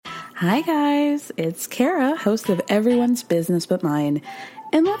Hi guys, it's Kara, host of Everyone's Business But Mine.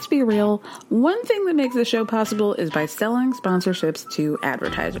 And let's be real, one thing that makes the show possible is by selling sponsorships to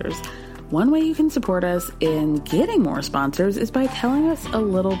advertisers. One way you can support us in getting more sponsors is by telling us a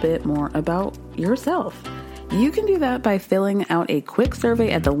little bit more about yourself. You can do that by filling out a quick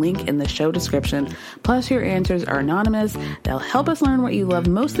survey at the link in the show description. Plus, your answers are anonymous. They'll help us learn what you love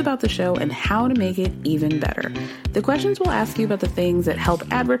most about the show and how to make it even better. The questions will ask you about the things that help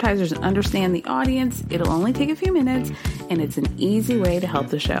advertisers understand the audience. It'll only take a few minutes, and it's an easy way to help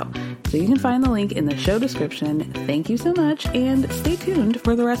the show. So you can find the link in the show description. Thank you so much, and stay tuned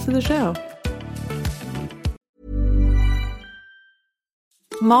for the rest of the show.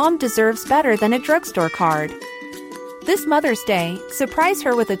 Mom deserves better than a drugstore card. This Mother's Day, surprise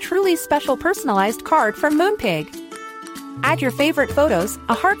her with a truly special personalized card from Moonpig. Add your favorite photos,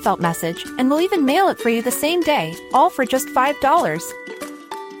 a heartfelt message, and we'll even mail it for you the same day, all for just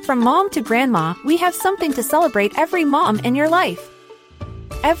 $5. From mom to grandma, we have something to celebrate every mom in your life.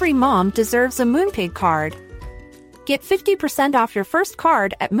 Every mom deserves a Moonpig card. Get 50% off your first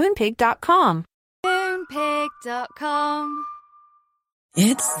card at Moonpig.com. Moonpig.com.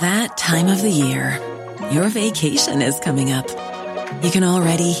 It's that time of the year. Your vacation is coming up. You can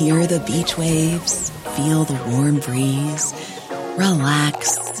already hear the beach waves, feel the warm breeze,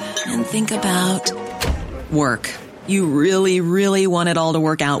 relax, and think about work. You really, really want it all to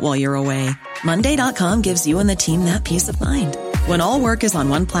work out while you're away. Monday.com gives you and the team that peace of mind. When all work is on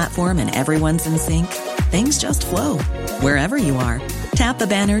one platform and everyone's in sync, things just flow. Wherever you are, tap the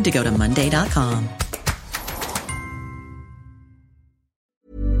banner to go to Monday.com.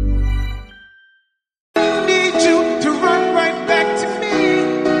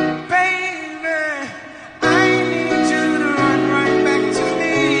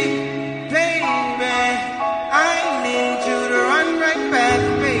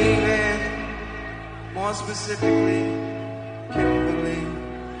 Specifically, Kimberly.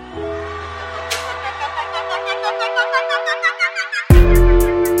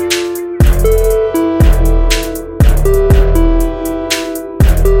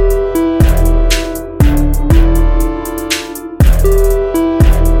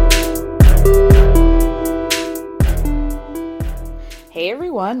 Hey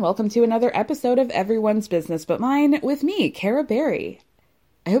everyone, welcome to another episode of Everyone's Business But Mine with me, Kara Berry.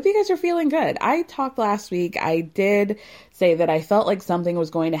 I hope you guys are feeling good. I talked last week. I did say that I felt like something was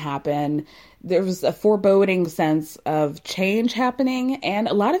going to happen. There was a foreboding sense of change happening, and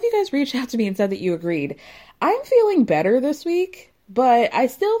a lot of you guys reached out to me and said that you agreed. I'm feeling better this week, but I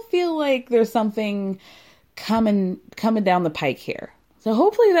still feel like there's something coming down the pike here. So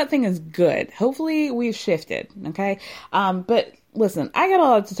hopefully that thing is good. Hopefully we've shifted, okay? But listen, I got a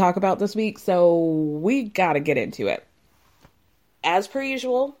lot to talk about this week, so we got to get into it. As per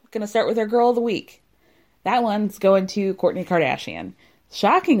usual, going to start with our girl of the week. That one's going to Kourtney Kardashian.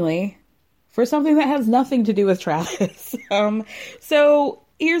 Shockingly, for something that has nothing to do with Travis. So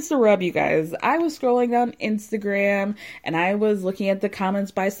here's the rub, you guys. I was scrolling down Instagram and I was looking at the Comments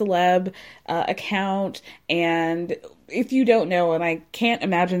by Celeb account. And if you don't know, and I can't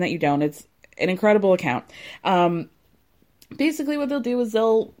imagine that you don't, it's an incredible account. Basically what they'll do is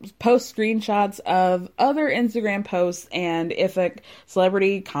they'll post screenshots of other Instagram posts, and if a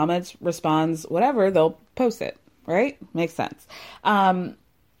celebrity comments, responds, whatever, they'll post it, right? Makes sense.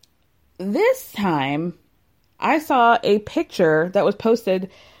 This time, I saw a picture that was posted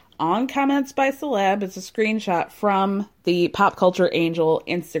on Comments by Celeb. It's a screenshot from the Pop Culture Angel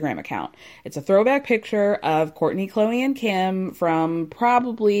Instagram account. It's a throwback picture of Kourtney, Khloe, and Kim from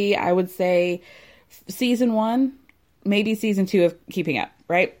probably, I would say, season 1. Maybe season 2 of Keeping Up,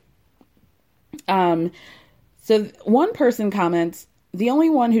 right? So one person comments, the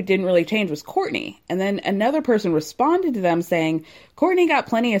only one who didn't really change was Kourtney. And then another person responded to them saying, Kourtney got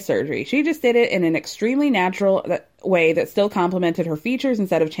plenty of surgery. She just did it in an extremely natural way that still complemented her features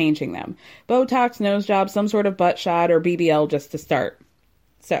instead of changing them. Botox, nose job, some sort of butt shot, or BBL just to start.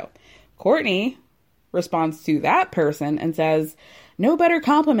 So Kourtney responds to that person and says, no better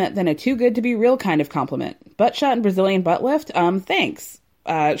compliment than a too good to be real kind of compliment. Butt shot and Brazilian butt lift? Thanks.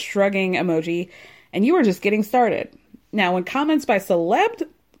 Shrugging emoji. And you were just getting started. Now, when Comments by Celeb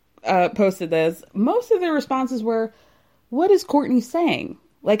posted this, most of their responses were, what is Kourtney saying?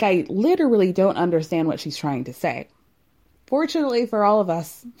 Like, I literally don't understand what she's trying to say. Fortunately for all of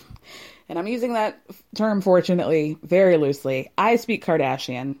us, and I'm using that term fortunately very loosely, I speak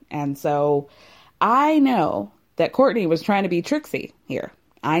Kardashian. And so I know that Kourtney was trying to be tricksy here.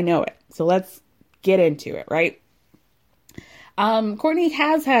 I know it. So let's get into it, right? Kourtney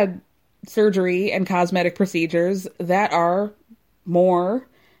has had surgery and cosmetic procedures that are more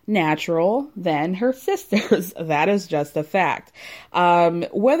natural than her sisters. That is just a fact.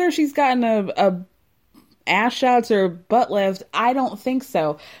 Whether she's gotten a ass shots or butt lift, I don't think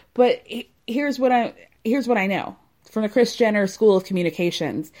so. But here's what I know from the Kris Jenner School of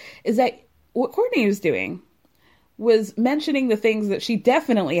Communications is that what Kourtney was doing was mentioning the things that she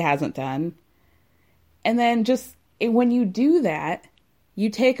definitely hasn't done. And then just when you do that, you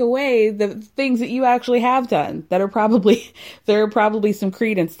take away the things that you actually have done there are probably some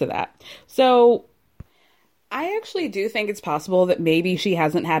credence to that. So I actually do think it's possible that maybe she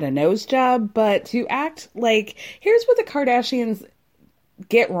hasn't had a nose job, but to act like, here's what the Kardashians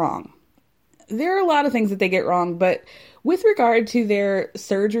get wrong. There are a lot of things that they get wrong, but with regard to their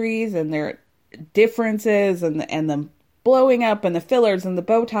surgeries and their differences and the blowing up and the fillers and the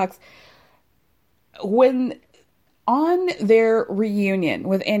Botox, when on their reunion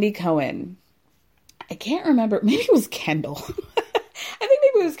with Andy Cohen, I can't remember, maybe it was Kendall. I think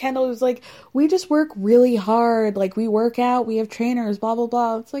maybe it was Kendall who was like, we just work really hard. Like, we work out, we have trainers, blah, blah,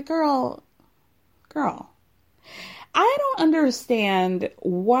 blah. It's like, girl, I don't understand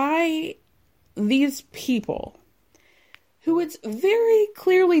why these people who it's very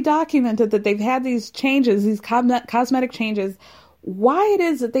clearly documented that they've had these changes, these cosmetic changes, why it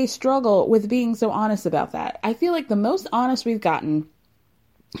is that they struggle with being so honest about that. I feel like the most honest we've gotten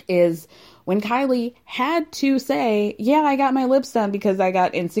is when Kylie had to say, yeah, I got my lips done because I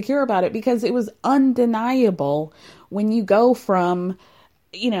got insecure about it, because it was undeniable when you go from,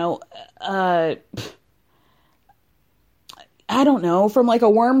 I don't know, from like a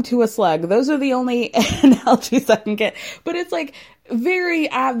worm to a slug. Those are the only analogies I can get. But it's like very,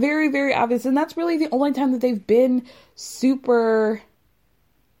 very, very obvious. And that's really the only time that they've been super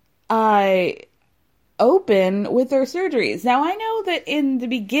open with their surgeries. Now, I know that in the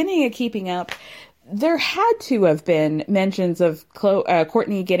beginning of Keeping Up, there had to have been mentions of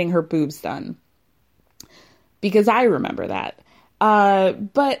Kourtney getting her boobs done, because I remember that.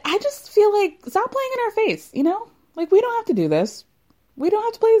 But I just feel like, stop playing in our face, Like, we don't have to do this. We don't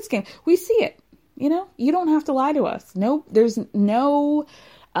have to play this game. We see it, You don't have to lie to us. No, there's no,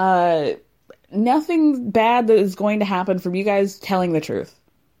 nothing bad that is going to happen from you guys telling the truth.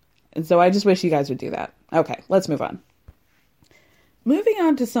 And so I just wish you guys would do that. Okay, let's move on. Moving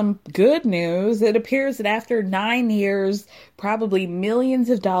on to some good news. It appears that after 9 years, probably millions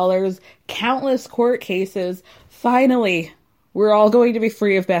of dollars, countless court cases, finally, we're all going to be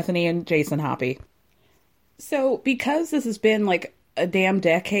free of Bethany and Jason Hoppy. So because this has been like a damn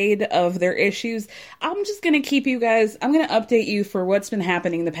decade of their issues, I'm just going to I'm going to update you for what's been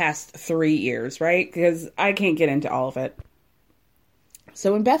happening the past 3 years, right? Because I can't get into all of it.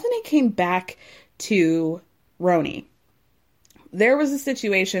 So when Bethany came back to RHONY, there was a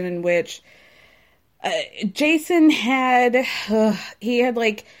situation in which Jason had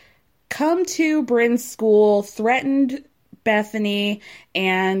come to Bryn's school, threatened Bethany,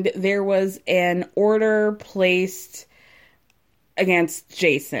 and there was an order placed against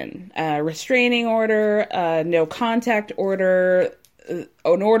Jason. A restraining order, no contact order, an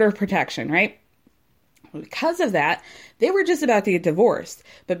order of protection, right? Because of that, they were just about to get divorced.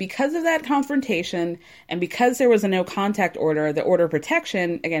 But because of that confrontation, and because there was a no contact order, the order of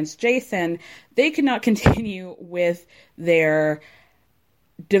protection against Jason, they could not continue with their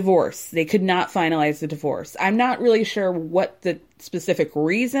divorce. They could not finalize the divorce. I'm not really sure what the specific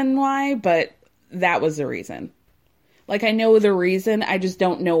reason why, but that was the reason. Like, I know the reason, I just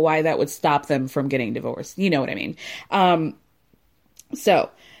don't know why that would stop them from getting divorced. You know what I mean? So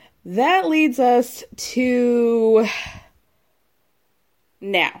that leads us to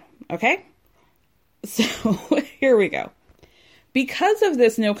now, okay? So here we go. Because of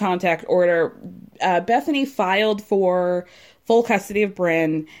this no contact order, Bethany filed for full custody of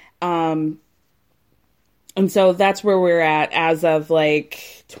Bryn. And so that's where we're at as of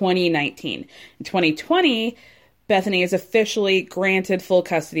 2019. In 2020, Bethany is officially granted full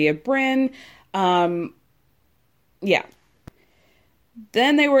custody of Bryn. Yeah.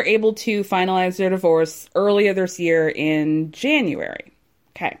 Then they were able to finalize their divorce earlier this year in January.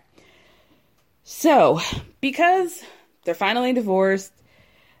 Okay. So, because they're finally divorced,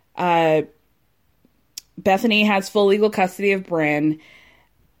 Bethany has full legal custody of Bryn.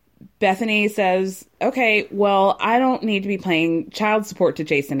 Bethany says, okay, well, I don't need to be paying child support to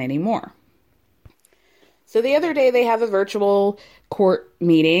Jason anymore. So the other day they have a virtual court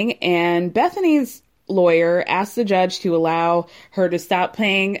meeting, and Bethany's lawyer asked the judge to allow her to stop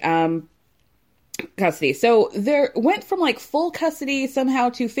paying custody. So there went from like full custody somehow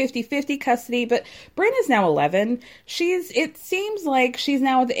to 50-50 custody, but Bryn is now 11. It seems like she's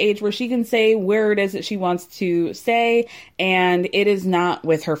now at the age where she can say where it is that she wants to say, and it is not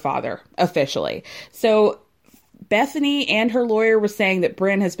with her father officially. So Bethany and her lawyer were saying that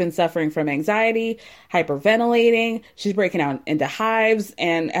Bryn has been suffering from anxiety, hyperventilating, she's breaking out into hives,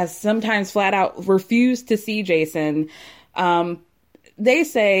 and has sometimes flat out refused to see Jason. They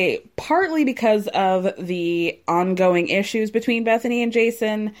say partly because of the ongoing issues between Bethany and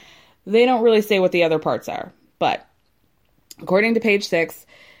Jason. They don't really say what the other parts are. But according to page 6,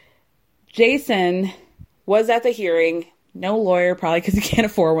 Jason was at the hearing, no lawyer, probably because he can't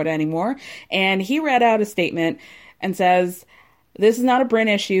afford one anymore. And he read out a statement and says, "This is not a Bryn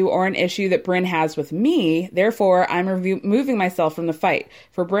issue or an issue that Bryn has with me. Therefore, I'm removing myself from the fight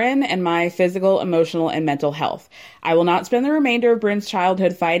for Bryn and my physical, emotional, and mental health. I will not spend the remainder of Bryn's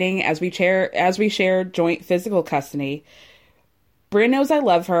childhood fighting as we share joint physical custody. Bryn knows I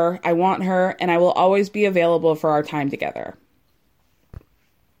love her, I want her, and I will always be available for our time together."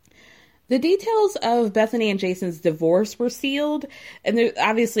 The details of Bethany and Jason's divorce were sealed, and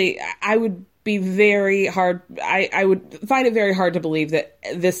obviously, I would be very hard. I would find it very hard to believe that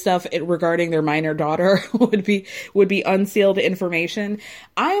this stuff regarding their minor daughter would be unsealed information.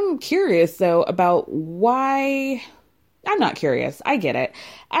 I'm curious though about why. I'm not curious. I get it.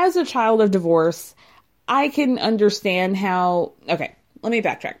 As a child of divorce, I can understand how. Okay, let me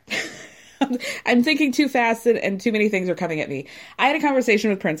backtrack. I'm thinking too fast and too many things are coming at me. I had a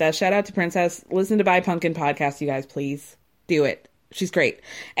conversation with Princess. Shout out to Princess. Listen to Buy Pumpkin podcast, you guys, please. Do it. She's great.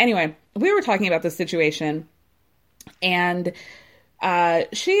 Anyway, we were talking about this situation, and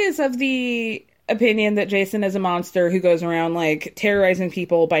she is of the opinion that Jason is a monster who goes around like terrorizing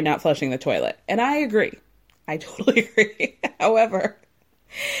people by not flushing the toilet. And I agree. I totally agree. However,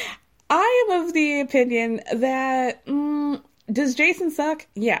 I am of the opinion that, does Jason suck?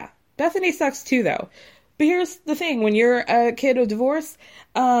 Yeah. Bethany sucks too, though. But here's the thing. When you're a kid of divorce,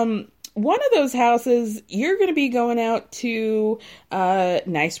 one of those houses, you're going to be going out to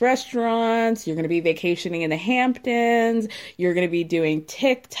nice restaurants. You're going to be vacationing in the Hamptons. You're going to be doing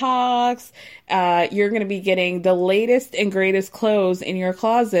TikToks. You're going to be getting the latest and greatest clothes in your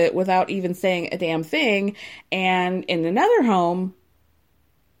closet without even saying a damn thing. And in another home,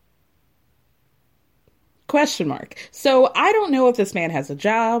 question mark. So I don't know if this man has a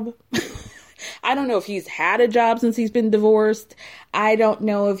job. I don't know if he's had a job since he's been divorced. I don't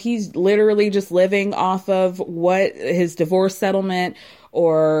know if he's literally just living off of what his divorce settlement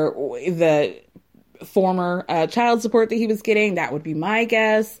or the former child support that he was getting. That would be my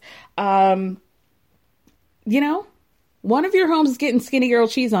guess. One of your homes is getting Skinny Girl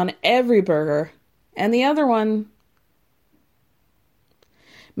cheese on every burger, and the other one,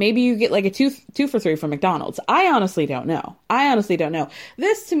 maybe you get like a two for $3 from McDonald's. I honestly don't know.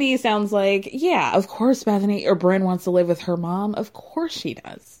 This to me sounds like, yeah, of course Bethany or Bryn wants to live with her mom. Of course she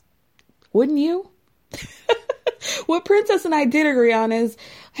does. Wouldn't you? What Princess and I did agree on is,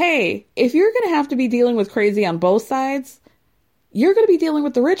 hey, if you're going to have to be dealing with crazy on both sides, you're going to be dealing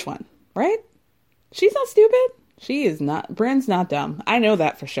with the rich one, right? She's not stupid. She is not. Bryn's not dumb. I know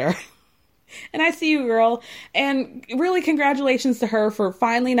that for sure. And I see you, girl. And really, congratulations to her for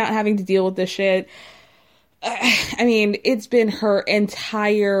finally not having to deal with this shit. I mean, it's been her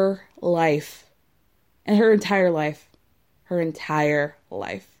entire life. And her entire life.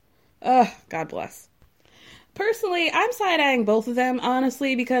 Ugh, God bless. Personally, I'm side-eyeing both of them,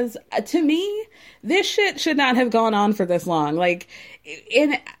 honestly, because to me, this shit should not have gone on for this long.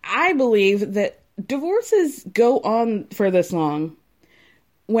 And I believe that divorces go on for this long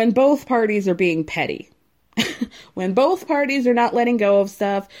when both parties are being petty, when both parties are not letting go of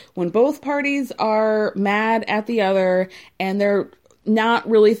stuff, when both parties are mad at the other and they're not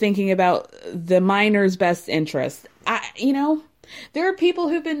really thinking about the minor's best interest. There are people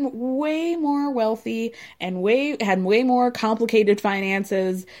who've been way more wealthy and had way more complicated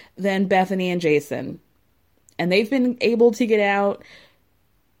finances than Bethany and Jason. And they've been able to get out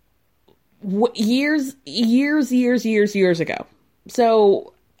years ago.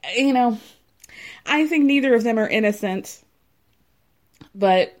 So, I think neither of them are innocent,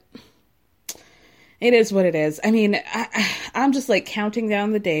 but it is what it is. I mean, I'm just like counting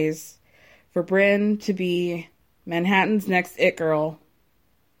down the days for Bryn to be Manhattan's next it girl.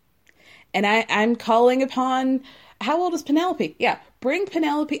 And I'm calling upon, how old is Penelope? Yeah, bring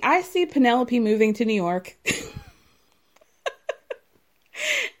Penelope. I see Penelope moving to New York.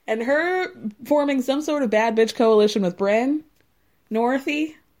 And her forming some sort of bad bitch coalition with Bryn,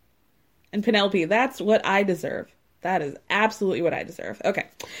 Northy, and Penelope. That's what I deserve. That is absolutely what I deserve. Okay.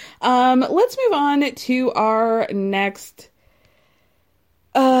 Let's move on to our next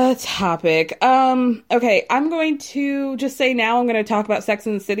topic. Okay, I'm going to just say now I'm going to talk about Sex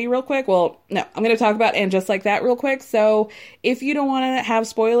and the City real quick. Well, no, I'm going to talk about And Just Like That real quick. So if you don't want to have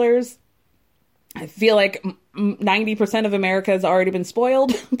spoilers, I feel like 90% of America has already been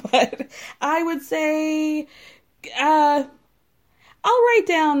spoiled, but I would say, I'll write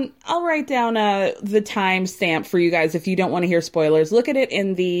down the timestamp for you guys if you don't want to hear spoilers. Look at it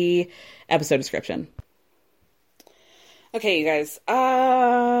in the episode description. Okay, you guys.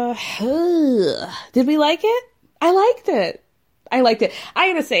 Did we like it? I liked it. I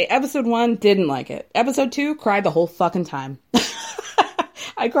gotta say, episode 1, didn't like it. Episode 2, cried the whole fucking time.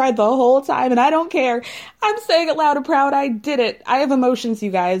 I cried the whole time, and I don't care. I'm saying it loud and proud. I did it. I have emotions, you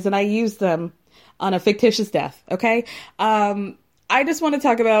guys, and I used them on a fictitious death, okay? I just want to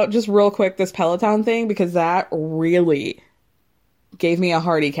talk about, just real quick, this Peloton thing, because that really gave me a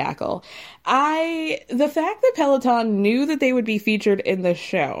hearty cackle. The fact that Peloton knew that they would be featured in the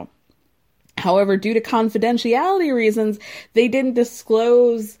show, however, due to confidentiality reasons, they didn't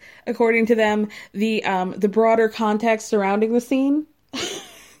disclose, according to them, the broader context surrounding the scene.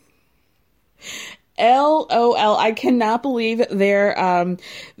 LOL, I cannot believe the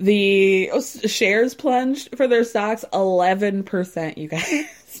shares plunged for their stocks 11%, you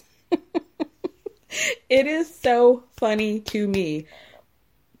guys. It is so funny to me.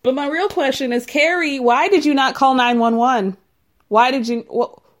 But my real question is, Carrie, why did you not call 911? Why did you,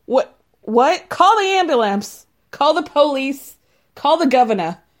 what? Call the ambulance. Call the police. Call the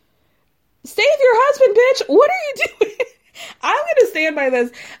governor. Save your husband, bitch. What are you doing? I'm going to stand by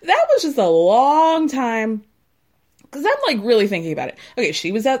this. That was just a long time. Because I'm like really thinking about it. Okay,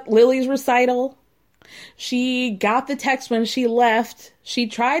 she was at Lily's recital. She got the text when she left. She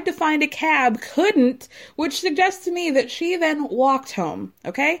tried to find a cab, couldn't, which suggests to me that she then walked home.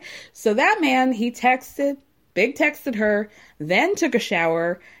 Okay? So that man, he texted her, then took a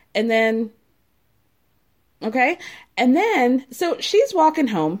shower, and then, okay? And then, so she's walking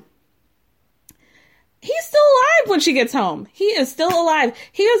home. He's still alive when she gets home. He is still alive.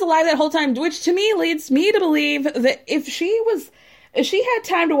 He was alive that whole time, which to me leads me to believe that if she had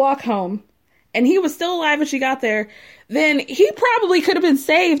time to walk home and he was still alive when she got there, then he probably could have been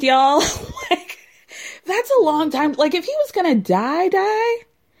saved, y'all. Like, that's a long time. Like, if he was gonna die,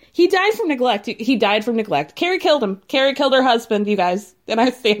 he died from neglect. He died from neglect. Carrie killed him. Carrie killed her husband, you guys. And I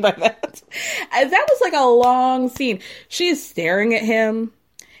stand by that. That was like a long scene. She is staring at him.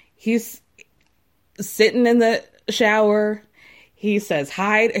 He's sitting in the shower. He says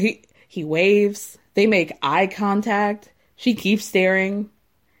hi. He waves. They make eye contact. She keeps staring.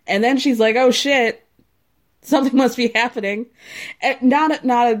 And then she's like, oh shit, something must be happening. And not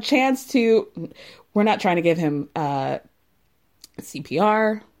a chance to, we're not trying to give him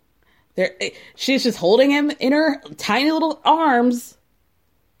CPR. She's just holding him in her tiny little arms,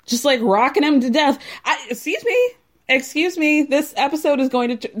 just like rocking him to death. Excuse me, this episode is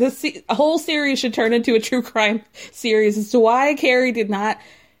going to, this whole series should turn into a true crime series as to why Carrie did not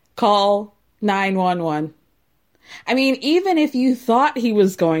call 911. I mean, even if you thought he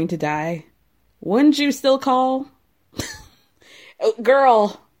was going to die, wouldn't you still call?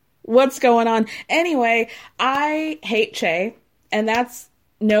 Girl, what's going on? Anyway, I hate Che, and that's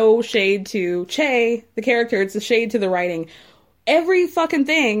no shade to Che, the character. It's a shade to the writing. Every fucking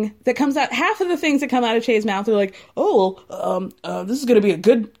thing that comes out, half of the things that come out of Che's mouth are like, oh, this is going to be a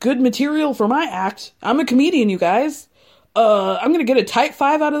good material for my act. I'm a comedian, you guys. I'm going to get a type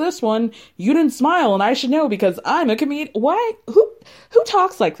 5 out of this one. You didn't smile and I should know because I'm a comedian. Why? Who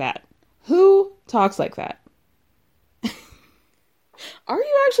talks like that? Who talks like that? Are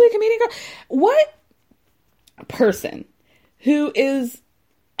you actually a comedian? What person who is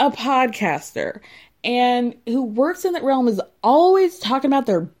a podcaster and who works in that realm is always talking about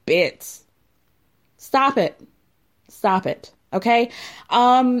their bits? Stop it. Okay?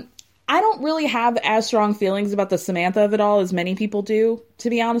 I don't really have as strong feelings about the Samantha of it all as many people do, to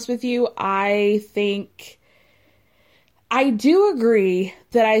be honest with you. I do agree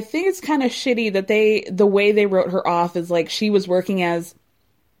that I think it's kind of shitty that the way they wrote her off is like she was working as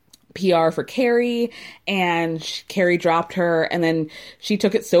PR for Carrie and Carrie dropped her and then she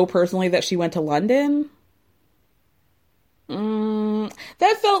took it so personally that she went to London.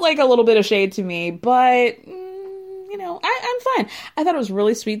 That felt like a little bit of shade to me, but you know, I'm fine. I thought it was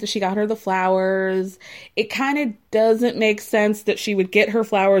really sweet that she got her the flowers. It kind of doesn't make sense that she would get her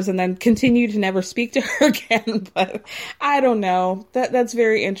flowers and then continue to never speak to her again, but I don't know. That's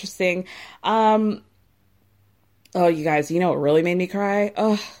very interesting. Oh, you guys, you know what really made me cry?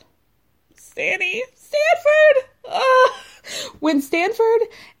 Oh, Stanford. When Stanford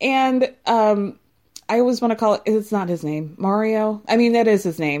and, I always want to call it, it's not his name, Mario. I mean, that is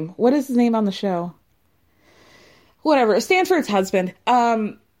his name. What is his name on the show? Whatever. Stanford's husband.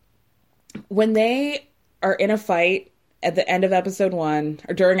 When they are in a fight at the end of episode 1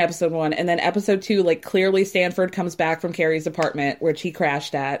 or during episode 1, and then episode 2, like clearly Stanford comes back from Carrie's apartment, which he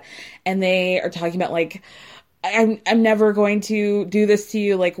crashed at, and they are talking about like, I'm never going to do this to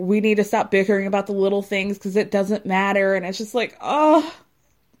you. Like, we need to stop bickering about the little things because it doesn't matter. And it's just like, oh,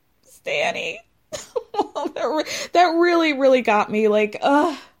 Stanny. that really, really got me. Like,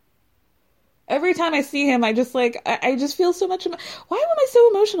 every time I see him, I just feel so much. Why am I so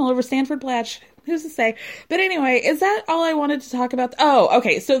emotional over Stanford Blatch? Who's to say? But anyway, is that all I wanted to talk about? Oh,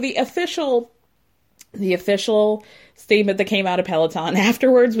 okay. So the official statement that came out of Peloton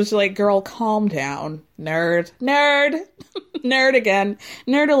afterwards was like, girl, calm down. Nerd again.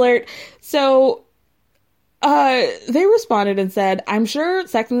 Nerd alert. So, they responded and said, I'm sure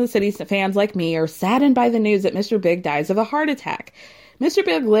Sex and the City fans like me are saddened by the news that Mr. Big dies of a heart attack. Mr.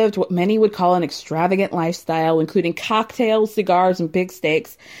 Big lived what many would call an extravagant lifestyle, including cocktails, cigars, and big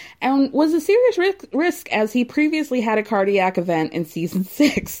steaks, and was a serious risk as he previously had a cardiac event in season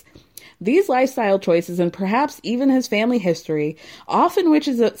 6. These lifestyle choices, and perhaps even his family history, often which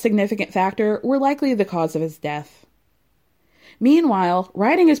is a significant factor, were likely the cause of his death. Meanwhile,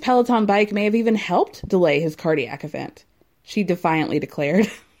 riding his Peloton bike may have even helped delay his cardiac event, she defiantly declared.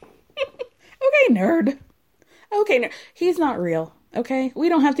 Okay, nerd. He's not real, okay? We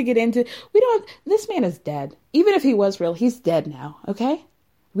don't have to get into... This man is dead. Even if he was real, he's dead now, okay?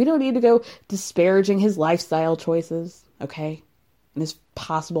 We don't need to go disparaging his lifestyle choices, okay? And his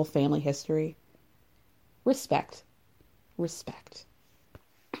possible family history. Respect.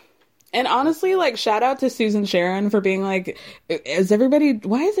 And honestly, like, shout out to Susan Sharon for being like, why is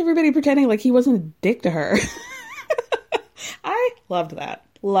everybody pretending like he wasn't a dick to her? I loved that.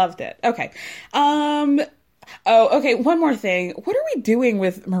 Loved it. Okay. Okay. One more thing. What are we doing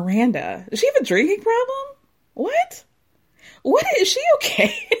with Miranda? Does she have a drinking problem? What? Is she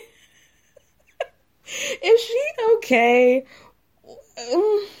okay? Is she okay?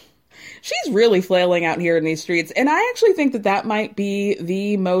 She's really flailing out here in these streets. And I actually think that might be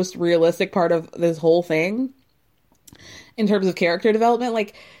the most realistic part of this whole thing in terms of character development.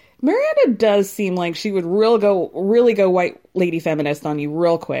 Like, Miranda does seem like she would really go white lady feminist on you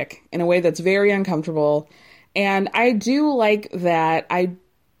real quick in a way that's very uncomfortable. And I do like that.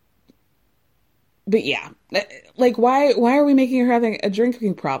 But yeah, like, why are we making her having a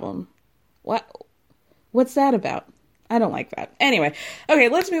drinking problem? What's that about? I don't like that. Anyway, okay,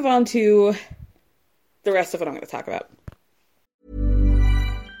 let's move on to the rest of what I'm going to talk about.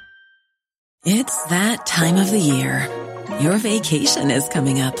 It's that time of the year. Your vacation is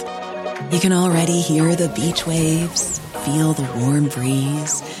coming up. You can already hear the beach waves, feel the warm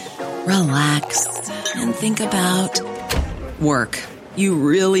breeze, relax, and think about work. You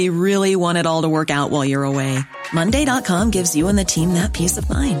really, really want it all to work out while you're away. Monday.com gives you and the team that peace of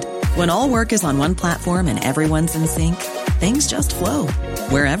mind. When all work is on one platform and everyone's in sync, things just flow.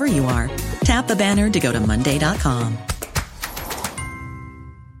 Wherever you are, tap the banner to go to Monday.com.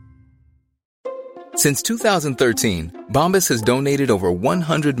 Since 2013, Bombas has donated over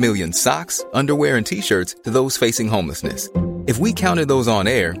 100 million socks, underwear, and T-shirts to those facing homelessness. If we counted those on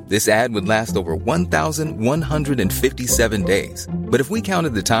air, this ad would last over 1,157 days. But if we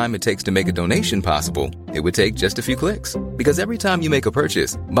counted the time it takes to make a donation possible, it would take just a few clicks. Because every time you make a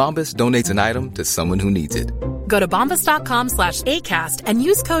purchase, Bombas donates an item to someone who needs it. Go to bombas.com/ACAST and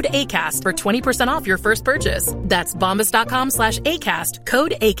use code ACAST for 20% off your first purchase. That's bombas.com/ACAST,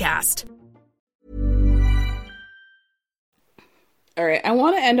 code ACAST. All right, I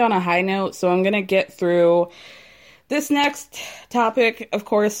want to end on a high note, so I'm going to get through this next topic. Of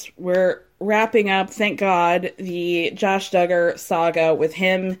course, we're wrapping up, thank God, the Josh Duggar saga with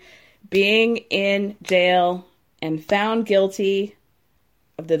him being in jail and found guilty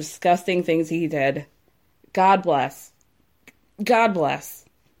of the disgusting things he did. God bless. God bless.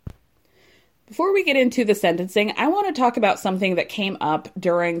 Before we get into the sentencing, I want to talk about something that came up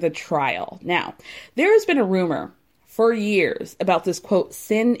during the trial. Now, there has been a rumor for years about this, quote,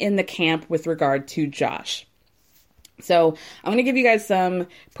 sin in the camp with regard to Josh. So I'm going to give you guys some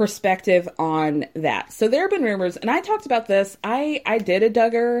perspective on that. So there have been rumors, and I talked about this. I did a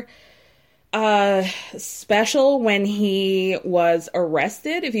Duggar special when he was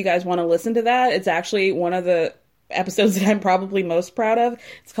arrested. If you guys want to listen to that, it's actually one of the episodes that I'm probably most proud of.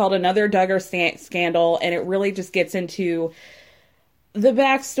 It's called Another Duggar Scandal, and it really just gets into the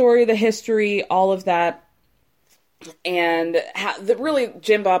backstory, the history, all of that. And how really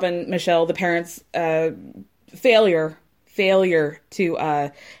Jim, Bob, and Michelle, the parents, failure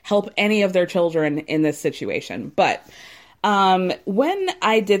to help any of their children in this situation. But when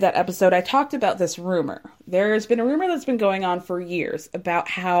I did that episode, I talked about this rumor. There's been a rumor that's been going on for years about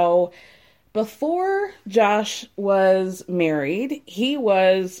how before Josh was married, he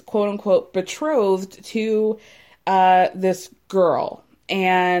was quote unquote betrothed to this girl.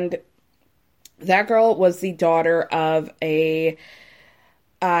 And that girl was the daughter of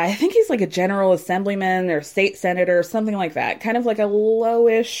I think he's like a general assemblyman or state senator or something like that. Kind of like a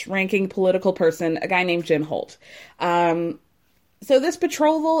lowish ranking political person, a guy named Jim Holt. So this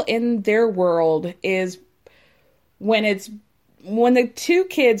betrothal in their world is when the two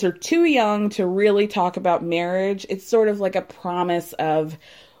kids are too young to really talk about marriage. It's sort of like a promise of,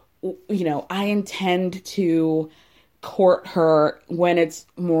 I intend to court her when it's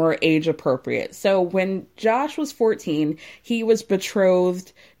more age appropriate. So when Josh was 14, he was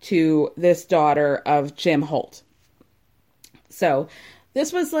betrothed to this daughter of Jim Holt. So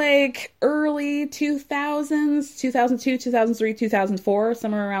this was like early 2000s, 2002, 2003, 2004,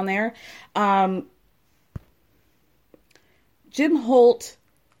 somewhere around there. Jim Holt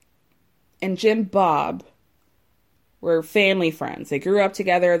and Jim Bob were family friends. They grew up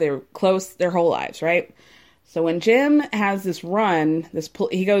together. They were close their whole lives, right? So when Jim has this run,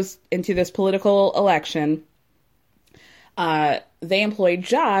 he goes into this political election, they employed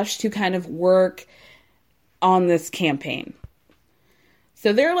Josh to kind of work on this campaign.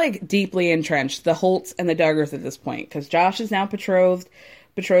 So they're like deeply entrenched, the Holts and the Duggars at this point, because Josh is now betrothed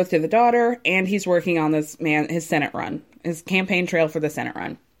to the daughter, and he's working on his Senate run, his campaign trail for the Senate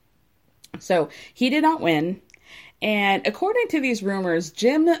run. So he did not win. And according to these rumors,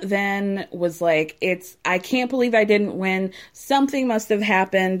 Jim then was like, I can't believe I didn't win. Something must have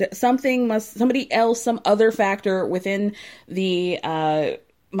happened. Somebody else, some other factor within the,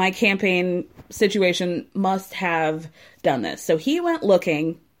 my campaign situation must have done this. So he went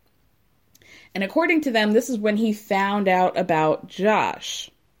looking. And according to them, this is when he found out about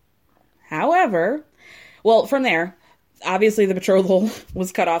Josh. However, well, from there, obviously the betrothal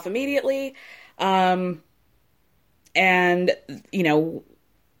was cut off immediately. And,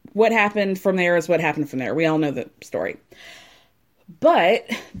 what happened from there is what happened from there. We all know the story. But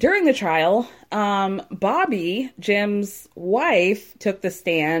during the trial, Bobby, Jim's wife, took the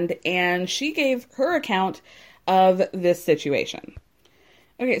stand and she gave her account of this situation.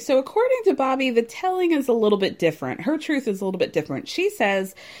 Okay, so according to Bobby, the telling is a little bit different. Her truth is a little bit different. She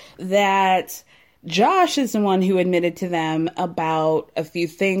says that Josh is the one who admitted to them about a few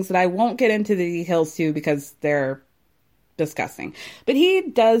things that I won't get into the details to because they're disgusting. But he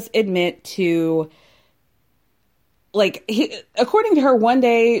does admit to, according to her, one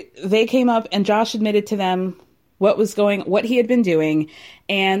day they came up and Josh admitted to them what he had been doing,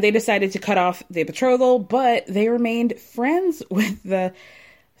 and they decided to cut off the betrothal, but they remained friends with the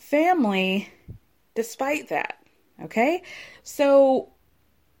family despite that. Okay? So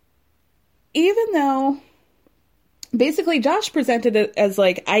even though basically Josh presented it as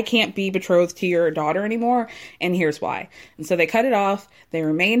I can't be betrothed to your daughter anymore, and here's why. And so they cut it off. They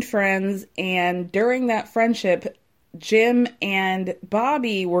remained friends, and during that friendship, Jim and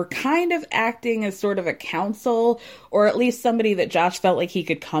Bobby were kind of acting as sort of a counsel, or at least somebody that Josh felt like he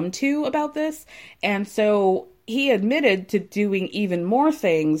could come to about this. And so he admitted to doing even more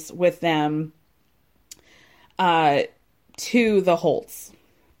things with them to the Holts.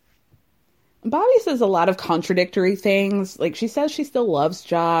 Bobby says a lot of contradictory things. She says she still loves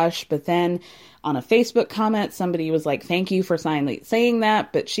Josh, but then on a Facebook comment, somebody was like, thank you for saying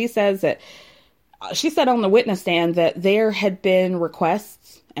that. But she says that she said on the witness stand that there had been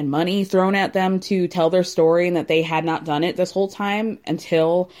requests and money thrown at them to tell their story and that they had not done it this whole time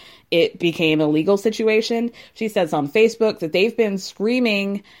until it became a legal situation. She says on Facebook that they've been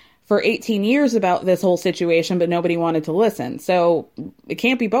screaming for 18 years about this whole situation, but nobody wanted to listen. So it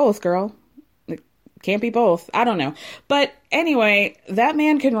can't be both, girl. Can't be both. I don't know. But anyway, that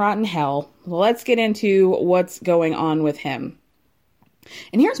man can rot in hell. Let's get into what's going on with him.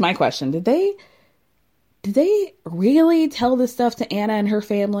 And here's my question. Did they really tell this stuff to Anna and her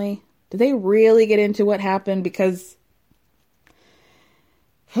family? Did they really get into what happened? Because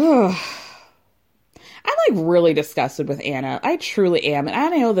I'm really disgusted with Anna. I truly am. And I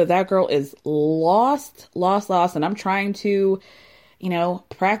know that girl is lost. And I'm trying to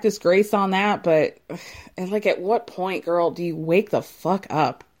practice grace on that, but at what point, girl, do you wake the fuck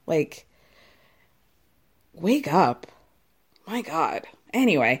up? Wake up. My God.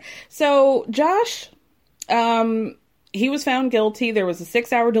 Anyway, so Josh, he was found guilty. There was a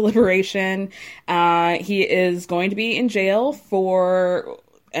 6-hour deliberation. He is going to be in jail for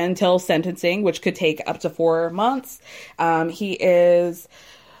until sentencing, which could take up to 4 months. He is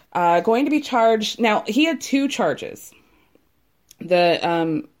going to be charged. Now, he had 2 charges.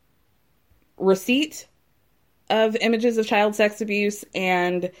 The receipt of images of child sex abuse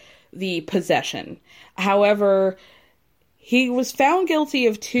and the possession. However, he was found guilty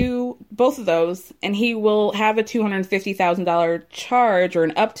of both of those, and he will have a $250,000 charge or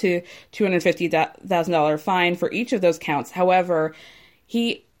an up to $250,000 fine for each of those counts. However,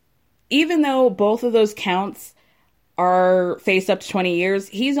 even though both of those counts are face up to 20 years,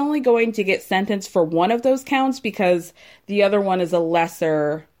 he's only going to get sentenced for one of those counts because the other one is a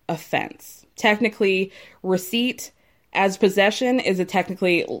lesser offense. Technically, receipt as possession is a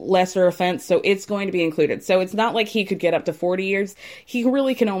technically lesser offense, so it's going to be included. So it's not like he could get up to 40 years. He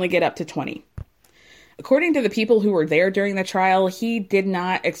really can only get up to 20. According to the people who were there during the trial, he did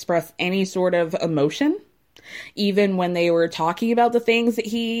not express any sort of emotion, even when they were talking about the things that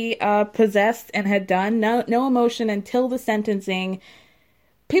he possessed and had done. No emotion until the sentencing.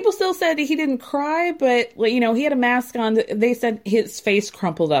 People still said he didn't cry, but, he had a mask on. They said his face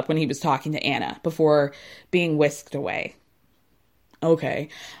crumpled up when he was talking to Anna before being whisked away. Okay.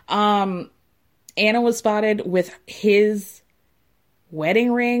 Anna was spotted with his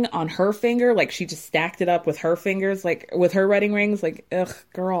wedding ring on her finger. Like, she just stacked it up with her fingers, like, with her wedding rings. Like, ugh,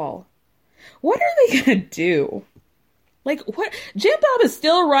 girl. What are they gonna do? Like, what? Jim Bob is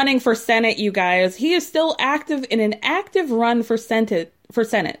still running for Senate, you guys. He is still active in an active run for Senate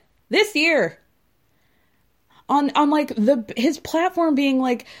this year. On like his platform being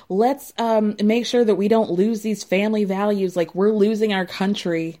like, let's make sure that we don't lose these family values, like we're losing our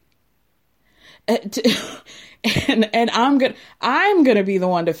country. And I'm gonna be the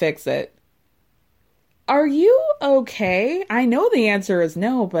one to fix it. Are you okay? I know the answer is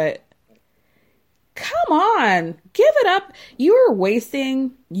no, but come on, give it up. You are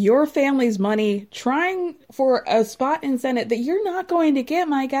wasting your family's money trying for a spot in Senate that you're not going to get,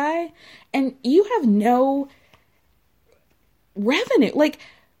 my guy. And you have no revenue. Like,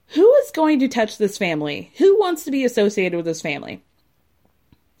 who is going to touch this family? Who wants to be associated with this family?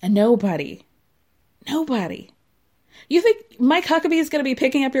 And nobody. Nobody. You think Mike Huckabee is going to be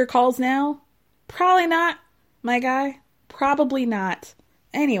picking up your calls now? Probably not, my guy. Probably not.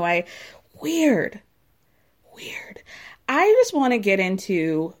 Anyway, weird. I just want to get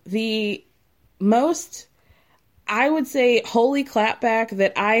into the most, I would say, holy clapback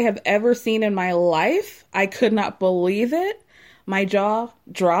that I have ever seen in my life. I could not believe it. My jaw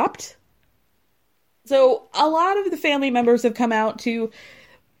dropped. So a lot of the family members have come out to,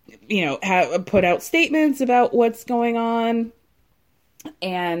 have put out statements about what's going on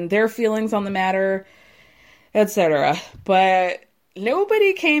and their feelings on the matter, etc. But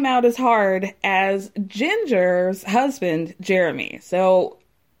nobody came out as hard as Ginger's husband, Jeremy. So,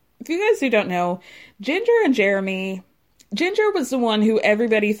 if you guys who don't know, Ginger was the one who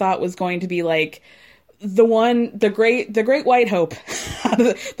everybody thought was going to be like the great white hope,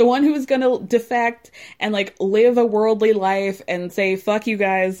 the one who was going to defect and like live a worldly life and say, fuck you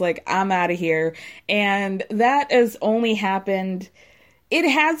guys, like I'm out of here. And that has only happened. It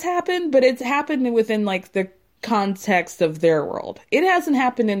has happened, but it's happened within like the context of their world. It hasn't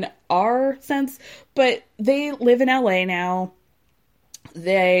happened in our sense, but they live in LA now.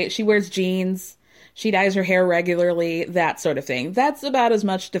 She wears jeans. She dyes her hair regularly, that sort of thing. That's about as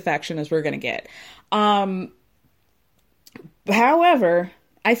much defection as we're going to get. However,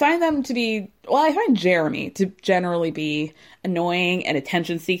 I find Jeremy to generally be annoying and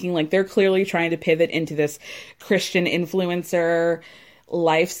attention seeking. Like, they're clearly trying to pivot into this Christian influencer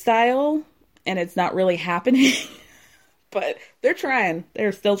lifestyle, and it's not really happening, but they're trying.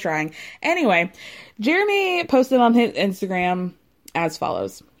 They're still trying. Anyway, Jeremy posted on his Instagram as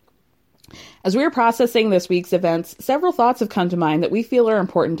follows. As we are processing this week's events, several thoughts have come to mind that we feel are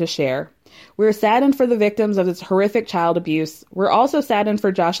important to share. We're saddened for the victims of this horrific child abuse. We're also saddened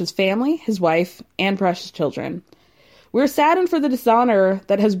for Josh's family, his wife, and precious children. We are saddened for the dishonor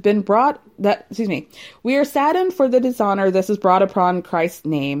that has been We are saddened for the dishonor this has brought upon Christ's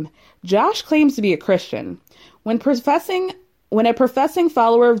name. Josh claims to be a Christian. When a professing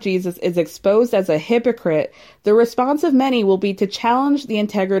follower of Jesus is exposed as a hypocrite, the response of many will be to challenge the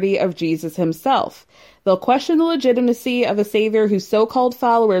integrity of Jesus himself. They'll question the legitimacy of a Savior whose so-called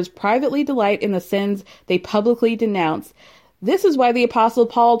followers privately delight in the sins they publicly denounce. This is why the Apostle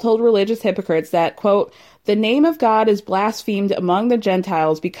Paul told religious hypocrites that, quote, the name of God is blasphemed among the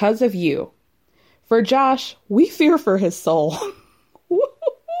Gentiles because of you. For Josh, we fear for his soul.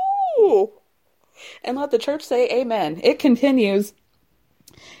 And let the church say amen. It continues.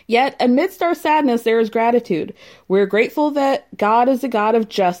 Yet, amidst our sadness, there is gratitude. We're grateful that God is a God of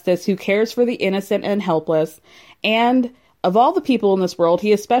justice who cares for the innocent and helpless. And of all the people in this world,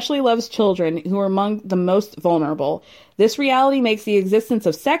 he especially loves children who are among the most vulnerable. This reality makes the existence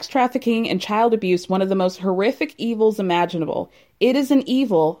of sex trafficking and child abuse one of the most horrific evils imaginable. It is an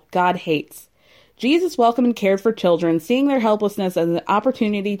evil God hates. Jesus welcomed and cared for children, seeing their helplessness as an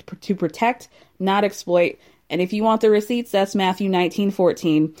opportunity to protect, not exploit. And if you want the receipts, that's Matthew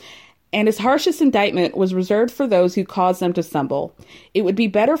 19:14. And his harshest indictment was reserved for those who caused them to stumble. It would be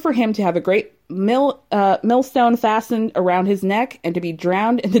better for him to have a great millstone fastened around his neck and to be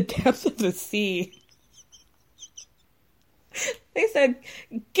drowned in the depths of the sea. They said,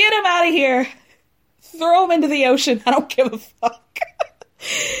 get him out of here. Throw him into the ocean. I don't give a fuck.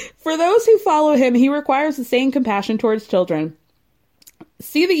 For those who follow him, he requires the same compassion towards children.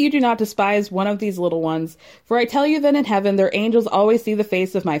 See that you do not despise one of these little ones, for I tell you that in heaven their angels always see the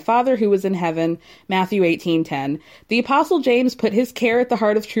face of my Father who is in heaven. Matthew 18:10. The Apostle James put his care at the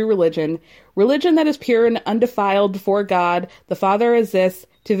heart of true religion. Religion that is pure and undefiled before God, the Father, is this: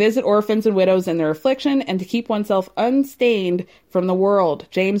 to visit orphans and widows in their affliction and to keep oneself unstained from the world.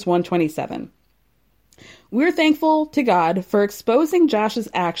 James 1:27. We're thankful to God for exposing Josh's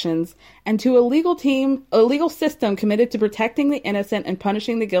actions and to a legal system committed to protecting the innocent and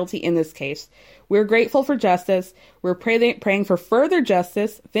punishing the guilty in this case. We're grateful for justice. We're praying for further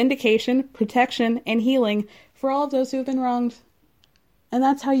justice, vindication, protection, and healing for all of those who have been wronged. And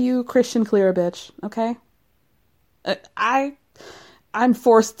that's how you Christian clear a bitch, okay? I'm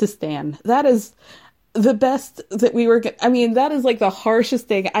forced to stand. That is the best that we were... I mean, that is like the harshest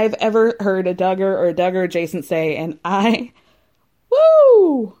thing I've ever heard a Duggar or a Duggar adjacent say, and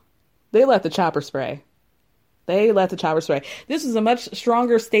woo! They let the chopper spray. They let the chopper spray. This is a much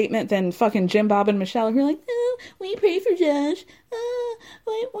stronger statement than fucking Jim Bob and Michelle who are like, oh, we pray for Josh.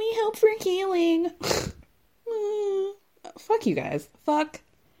 We hope for healing. Fuck you guys. Fuck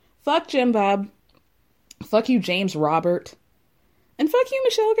Jim Bob. Fuck you, James Robert. And fuck you,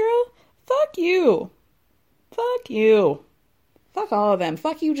 Michelle girl. Fuck you. Fuck you. Fuck all of them.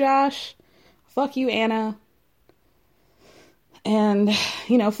 Fuck you, Josh. Fuck you, Anna. And,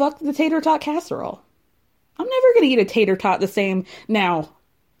 fuck the tater tot casserole. I'm never going to eat a tater tot the same now.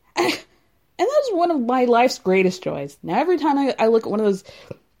 And that's one of my life's greatest joys. Now, every time I look at one of those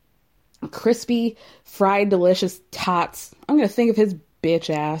crispy, fried, delicious tots, I'm going to think of his bitch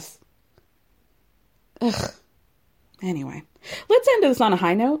ass. Ugh. Anyway, let's end this on a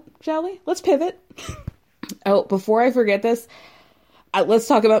high note, shall we? Let's pivot. Oh, before I forget this, let's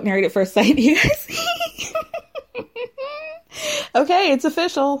talk about Married at First Sight, you guys. Okay, it's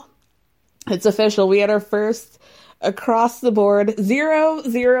official. It's official. We had our first across the board, 0,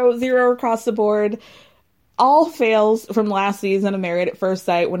 0, 0 across the board. All fails from last season of Married at First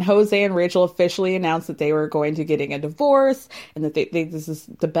Sight when Jose and Rachel officially announced that they were going to getting a divorce and that this is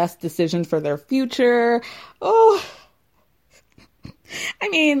the best decision for their future. Oh, I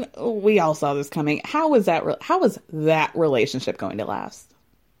mean, we all saw this coming. How was that relationship going to last?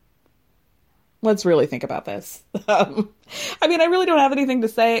 Let's really think about this. I mean, I really don't have anything to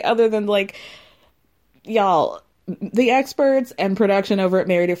say other than, y'all, the experts and production over at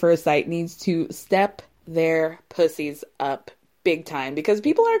Married at First Sight needs to step their pussies up big time, because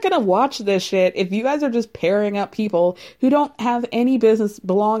people aren't going to watch this shit if you guys are just pairing up people who don't have any business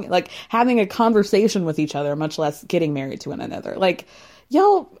having a conversation with each other, much less getting married to one another.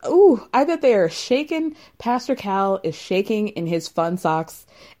 Y'all, I bet they are shaking. Pastor Cal is shaking in his fun socks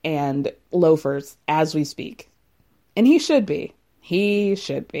and loafers as we speak. And he should be. He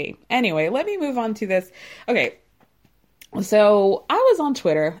should be. Anyway, let me move on to this. Okay. So I was on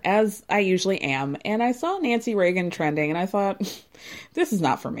Twitter, as I usually am, and I saw Nancy Reagan trending, and I thought, this is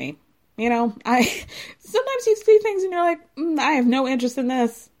not for me. Sometimes you see things and you're like, I have no interest in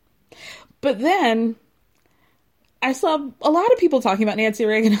this. But then I saw a lot of people talking about Nancy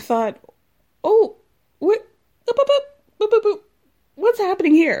Reagan. I thought, what's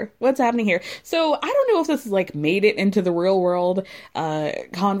happening here? What's happening here? So I don't know if this has made it into the real world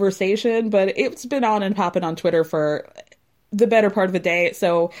conversation, but it's been on and popping on Twitter for the better part of the day.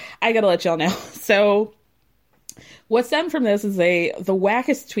 So I gotta let y'all know. So what stemmed from this is the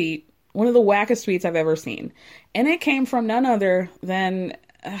wackest tweet, one of the wackest tweets I've ever seen. And it came from none other than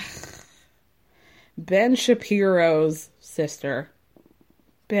Ben Shapiro's sister.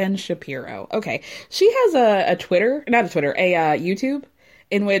 Ben Shapiro. Okay. She has a YouTube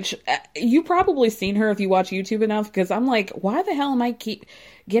in which you probably seen her if you watch YouTube enough, because I'm like, why the hell am I keep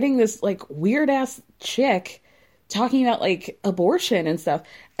getting this weird ass chick talking about abortion and stuff?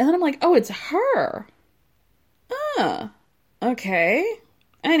 And then I'm like, oh, it's her. Okay.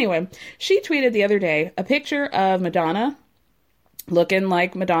 Anyway, she tweeted the other day a picture of Madonna, looking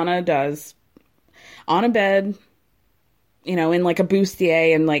like Madonna does, on a bed, you know, in like a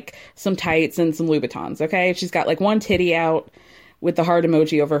bustier and like some tights and some Louboutins, okay? She's got like one titty out with the heart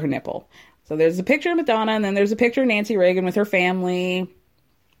emoji over her nipple. So there's a picture of Madonna, and then there's a picture of Nancy Reagan with her family.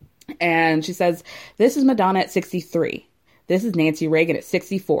 And she says, this is Madonna at 63. This is Nancy Reagan at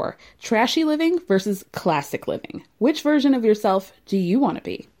 64. Trashy living versus classic living. Which version of yourself do you want to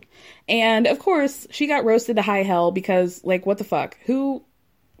be? And of course, she got roasted to high hell because, like, what the fuck? Who?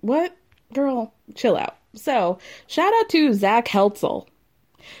 What? Girl, chill out. So, shout out to Zach Heltzel,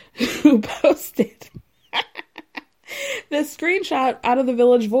 who posted this screenshot out of the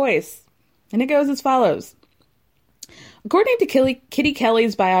Village Voice. And it goes as follows. According to Kitty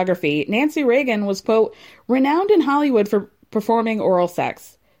Kelly's biography, Nancy Reagan was, quote, renowned in Hollywood for performing oral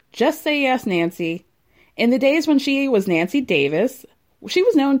sex. Just say yes, Nancy. In the days when she was Nancy Davis, she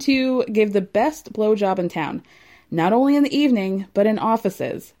was known to give the best blowjob in town. Not only in the evening, but in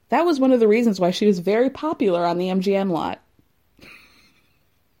offices. That was one of the reasons why she was very popular on the MGM lot.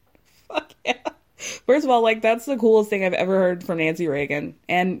 Fuck yeah. First of all, like, that's the coolest thing I've ever heard from Nancy Reagan,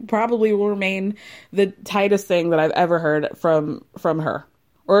 and probably will remain the tightest thing that I've ever heard from her,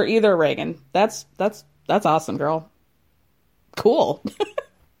 or either Reagan. That's awesome, girl. Cool.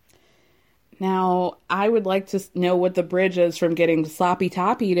 Now, I would like to know what the bridge is from getting sloppy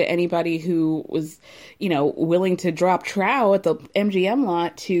toppy to anybody who was, you know, willing to drop trow at the MGM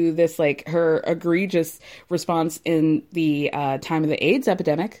lot to this, like, her egregious response in the time of the AIDS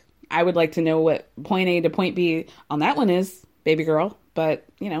epidemic. I would like to know what point A to point B on that one is, baby girl. But,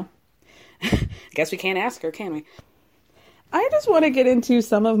 you know, I guess we can't ask her, can we? I just want to get into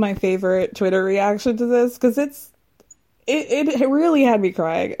some of my favorite Twitter reaction to this, because it really had me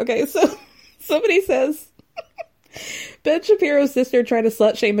crying. Okay, so somebody says, Ben Shapiro's sister tried to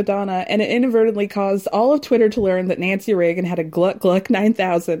slut-shame Madonna, and it inadvertently caused all of Twitter to learn that Nancy Reagan had a Gluck Gluck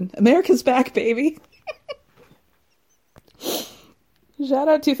 9000. America's back, baby. Shout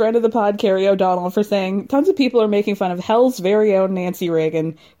out to friend of the pod, Carrie O'Donnell, for saying, tons of people are making fun of hell's very own Nancy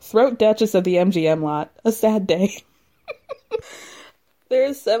Reagan, throat duchess of the MGM lot. A sad day.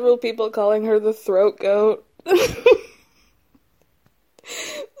 There's several people calling her the throat goat.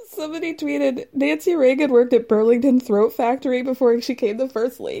 Somebody tweeted, Nancy Reagan worked at Burlington Throat Factory before she became the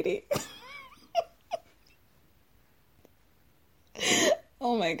first lady.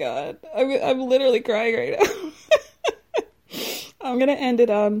 Oh my god. I'm literally crying right now. I'm going to end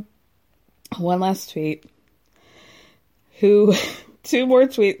it on one last tweet. Two more,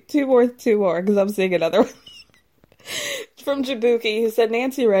 because I'm seeing another one. From Jabuki, who said,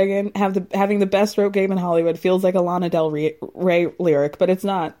 Nancy Reagan having the best throat game in Hollywood feels like a Lana Del Rey lyric, but it's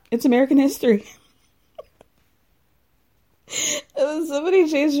not. It's American history. And then somebody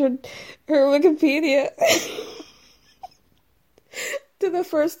changed her Wikipedia to the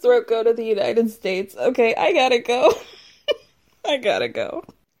first throat goat of the United States. Okay, I gotta go. I gotta go.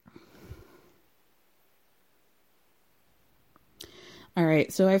 All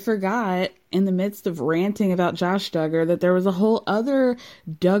right, so I forgot in the midst of ranting about Josh Duggar that there was a whole other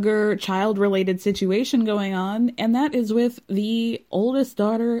Duggar child-related situation going on, and that is with the oldest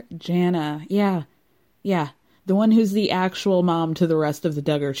daughter, Jana. Yeah. The one who's the actual mom to the rest of the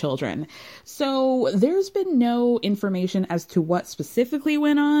Duggar children. So there's been no information as to what specifically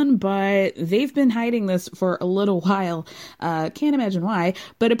went on, but they've been hiding this for a little while. Can't imagine why.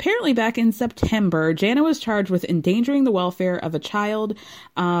 But apparently back in September, Jana was charged with endangering the welfare of a child.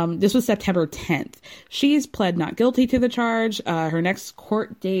 This was September 10th. She's pled not guilty to the charge. Her next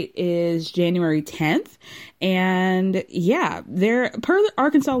court date is January 10th. And yeah, they're per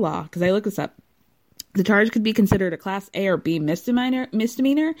Arkansas law, because I looked this up. The charge could be considered a Class A or B misdemeanor,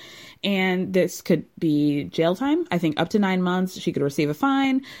 and this could be jail time. I think up to 9 months. She could receive a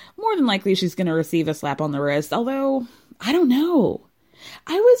fine. More than likely, she's going to receive a slap on the wrist. Although, I don't know.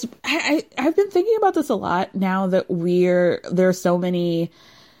 I've been thinking about this a lot now that there are so many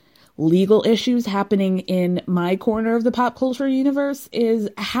legal issues happening in my corner of the pop culture universe. Is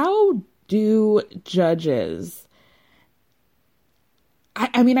how do judges?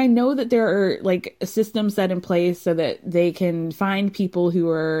 I mean, I know that there are like systems set in place so that they can find people who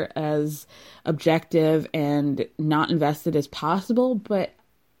are as objective and not invested as possible. But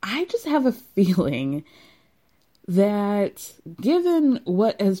I just have a feeling that given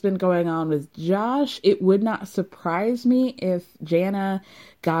what has been going on with Josh, it would not surprise me if Jana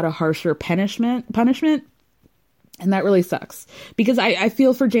got a harsher punishment. And that really sucks, because I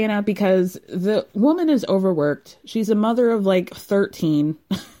feel for Jana, because the woman is overworked. She's a mother of like 13.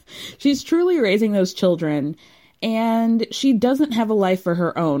 She's truly raising those children. and she doesn't have a life for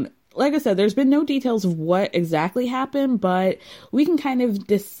her own. Like I said, there's been no details of what exactly happened, but we can kind of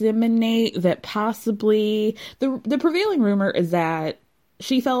disseminate that possibly the prevailing rumor is that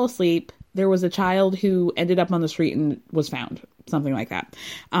she fell asleep. There was a child who ended up on the street and was found, something like that.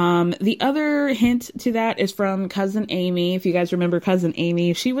 The other hint to that is from Cousin Amy. If you guys remember Cousin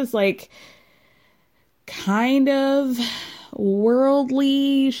Amy, she was like kind of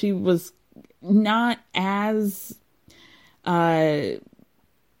worldly. She was not as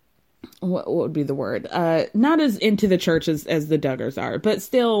what would be the word? Not as into the church as the Duggars are, but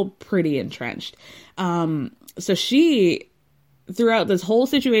still pretty entrenched. So she, throughout this whole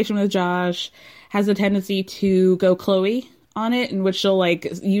situation with Josh, has a tendency to go Chloe on it, in which she'll like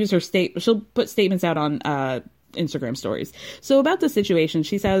use her she'll put statements out on Instagram stories. So about the situation,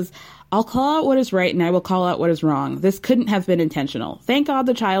 she says, "I'll call out what is right and I will call out what is wrong. This couldn't have been intentional. Thank God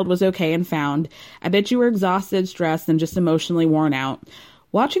the child was okay and found. I bet you were exhausted, stressed, and just emotionally worn out.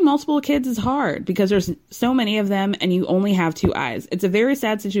 Watching multiple kids is hard because there's so many of them and you only have 2 eyes. It's a very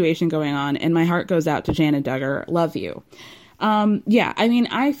sad situation going on and my heart goes out to Jana Duggar. Love you." Yeah, I mean,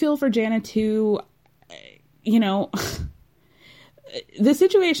 I feel for Jana too. You know, the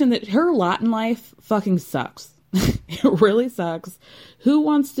situation that her lot in life fucking sucks. It really sucks. Who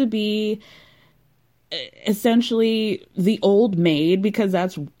wants to be essentially the old maid, because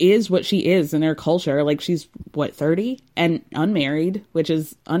is what she is in their culture. Like, she's what, 30 and unmarried, which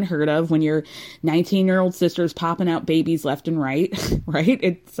is unheard of when your 19-year-old sister's popping out babies left and right. Right?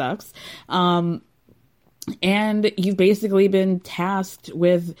 It sucks. And you've basically been tasked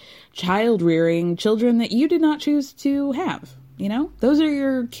with child rearing children that you did not choose to have. You know, those are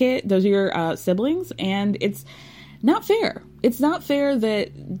your siblings, and it's not fair. It's not fair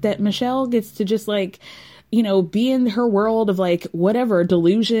that Michelle gets to just like, you know, be in her world of like whatever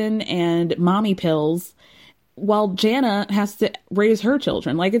delusion and mommy pills while Jana has to raise her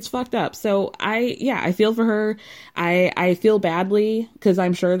children. Like, it's fucked up. So I feel for her. I feel badly because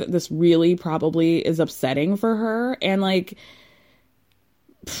I'm sure that this really probably is upsetting for her. And like,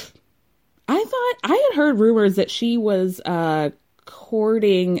 I thought I had heard rumors that she was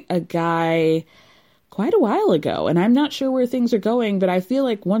courting a guy quite a while ago, and I'm not sure where things are going, but I feel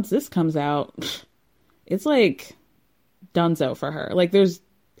like once this comes out, it's like donezo for her. Like,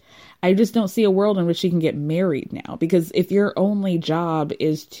 I just don't see a world in which she can get married now, because if your only job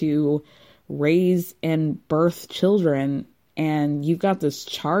is to raise and birth children and you've got this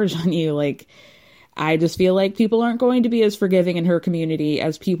charge on you, like, I just feel like people aren't going to be as forgiving in her community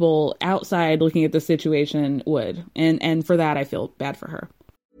as people outside looking at the situation would. And for that, I feel bad for her.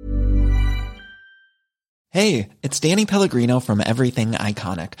 Hey, it's Danny Pellegrino from Everything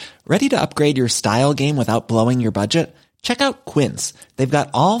Iconic. Ready to upgrade your style game without blowing your budget? Check out Quince. They've got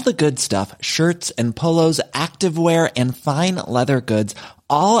all the good stuff, shirts and polos, activewear, and fine leather goods,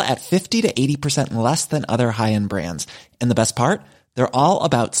 all at 50 to 80% less than other high-end brands. And the best part? They're all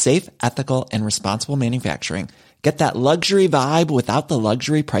about safe, ethical, and responsible manufacturing. Get that luxury vibe without the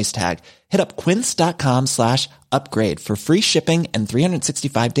luxury price tag. Hit up quince.com/upgrade for free shipping and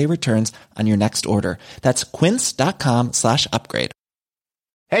 365-day returns on your next order. That's quince.com/upgrade.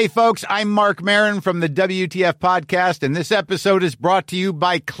 Hey folks, I'm Mark Maron from the WTF Podcast, and this episode is brought to you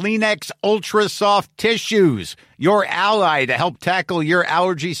by Kleenex Ultra Soft Tissues, your ally to help tackle your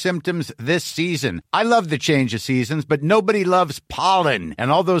allergy symptoms this season. I love the change of seasons, but nobody loves pollen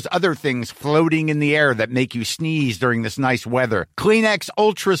and all those other things floating in the air that make you sneeze during this nice weather. Kleenex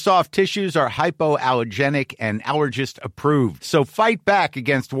Ultra Soft Tissues are hypoallergenic and allergist approved, so fight back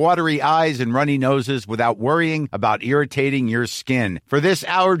against watery eyes and runny noses without worrying about irritating your skin. For this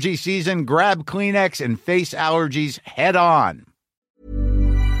allergy season, grab Kleenex and face allergies head on.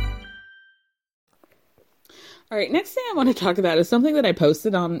 All right, next thing I want to talk about is something that I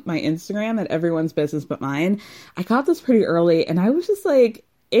posted on my Instagram at Everyone's Business But Mine. I caught this pretty early, and I was just like,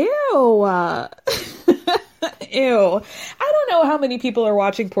 ew. Ew. I don't know how many people are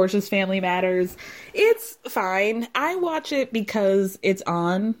watching Portia's Family Matters. It's fine. I watch it because it's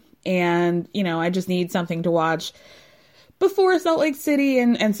on, and, you know, I just need something to watch before Salt Lake City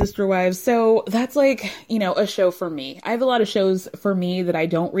and Sister Wives. So that's like, you know, a show for me. I have a lot of shows for me that I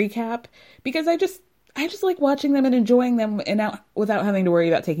don't recap because I just like watching them and enjoying them without having to worry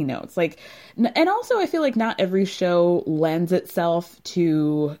about taking notes. Like, and also I feel like not every show lends itself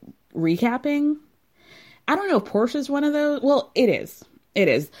to recapping. I don't know if Portia's one of those. Well, it is. It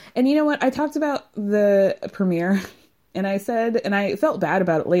is. And you know what? I talked about the premiere and I said, and I felt bad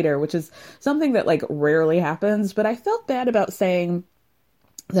about it later, which is something that like rarely happens, but I felt bad about saying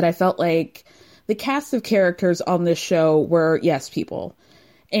that I felt like the cast of characters on this show were, yes, people.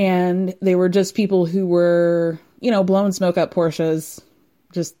 And they were just people who were, blowing smoke up Portia's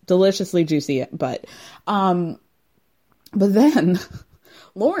just deliciously juicy butt. But then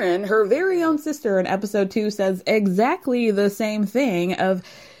Lauren, her very own sister in episode 2, says exactly the same thing of,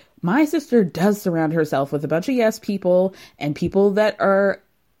 my sister does surround herself with a bunch of yes people and people that are,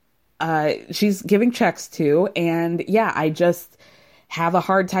 she's giving checks to. And yeah, I just have a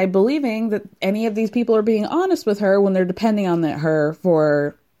hard time believing that any of these people are being honest with her when they're depending on her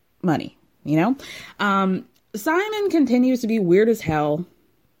for money, Simon continues to be weird as hell.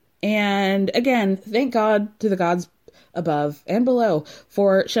 And again, thank God to the gods above and below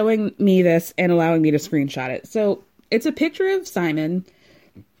for showing me this and allowing me to screenshot it. So it's a picture of Simon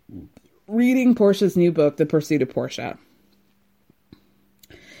reading Portia's new book, The Pursuit of Portia.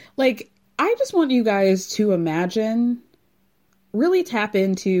 Like, I just want you guys to imagine, really tap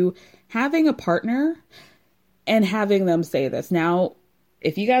into having a partner and having them say this. Now,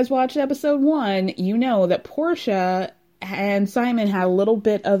 if you guys watched episode 1, you know that Portia and Simon had a little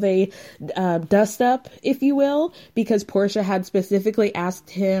bit of a dust up, if you will, because Portia had specifically asked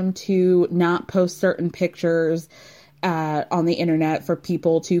him to not post certain pictures on the internet for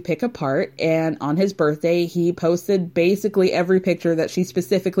people to pick apart. And on his birthday, he posted basically every picture that she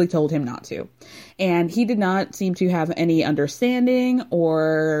specifically told him not to. And he did not seem to have any understanding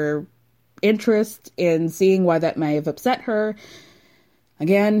or interest in seeing why that may have upset her.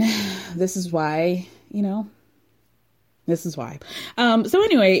 Again, this is why, this is why. So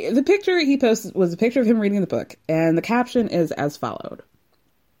anyway, the picture he posted was a picture of him reading the book, and the caption is as followed.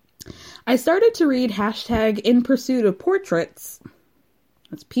 I started to read hashtag in pursuit of portraits.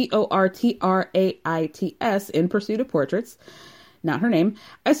 That's PORTRAITS, in pursuit of portraits. Not her name.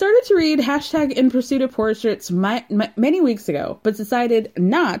 I started to read hashtag in pursuit of portraits many weeks ago, but decided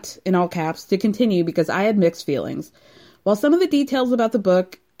not, in all caps, to continue because I had mixed feelings. While some of the details about the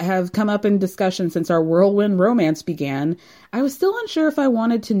book have come up in discussion since our whirlwind romance began, I was still unsure if I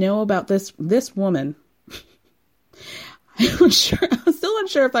wanted to know about this woman. I was still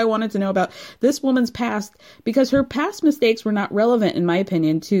unsure if I wanted to know about this woman's past because her past mistakes were not relevant, in my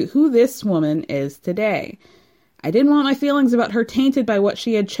opinion, to who this woman is today. I didn't want my feelings about her tainted by what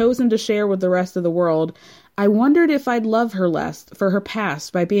she had chosen to share with the rest of the world. I wondered if I'd love her less for her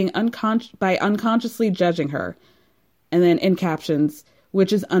past by being unconsciously judging her. And then in captions,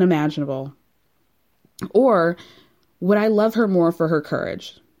 which is unimaginable. Or would I love her more for her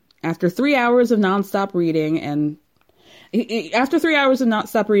courage? After 3 hours of nonstop reading, I'm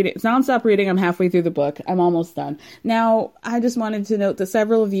halfway through the book. I'm almost done. Now, I just wanted to note that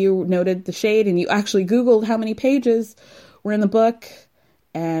several of you noted the shade, and you actually Googled how many pages were in the book.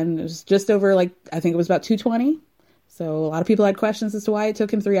 And it was just over, I think it was about 220. So a lot of people had questions as to why it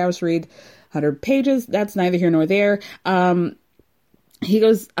took him 3 hours to read 100 pages. That's neither here nor there. He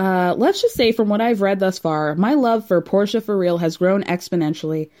goes, let's just say from what I've read thus far, my love for Portia for real has grown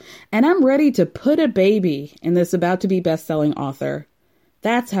exponentially, and I'm ready to put a baby in this about to be best-selling author.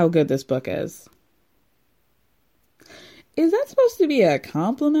 That's how good this book is. Is that supposed to be a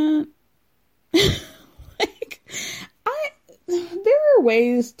compliment? There are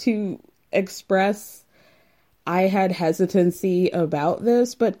ways to express I had hesitancy about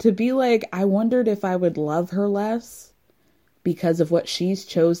this, but to be I wondered if I would love her less because of what she's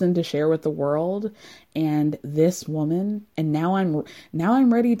chosen to share with the world and this woman. And now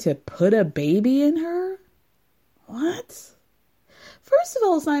I'm ready to put a baby in her. What? First of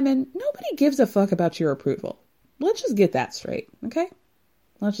all, Simon, nobody gives a fuck about your approval. Let's just get that straight. Okay.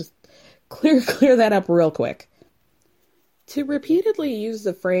 Let's just clear that up real quick. To repeatedly use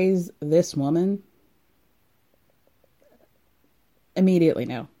the phrase, this woman, immediately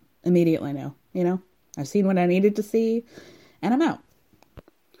no. I've seen what I needed to see and I'm out.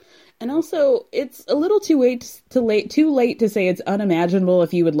 And also, it's a little too late to say it's unimaginable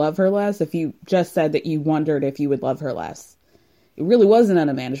if you would love her less, if you just said that you wondered if you would love her less. It really wasn't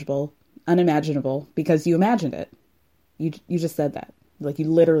unimaginable because you imagined it. You just said that. You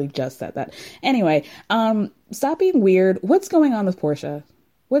literally just said that. Anyway, stop being weird. What's going on with Portia?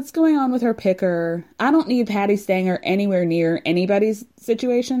 What's going on with her picker? I don't need Patty Stanger anywhere near anybody's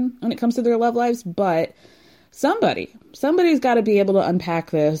situation when it comes to their love lives, but somebody's got to be able to unpack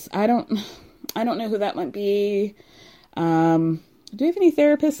this. I don't know who that might be. Do you have any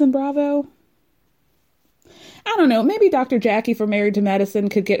therapists in Bravo? I don't know. Maybe Dr. Jackie from Married to Medicine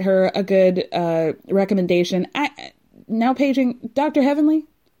could get her a good recommendation. Now paging Dr. Heavenly.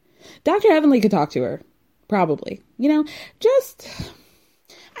 Dr. Heavenly could talk to her. Probably. I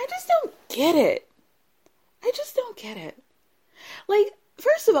just don't get it.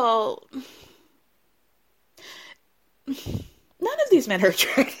 First of all, none of these men are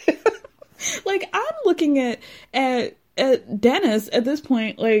attractive. Like, I'm looking at Dennis at this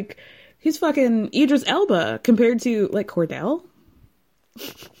point, like, he's fucking Idris Elba compared to, like, Cordell.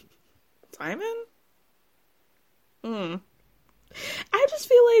 Simon? I just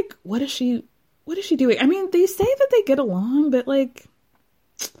feel like, what is she doing? I mean, they say that they get along, but, like,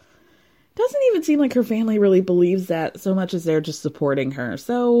 doesn't even seem like her family really believes that so much as they're just supporting her.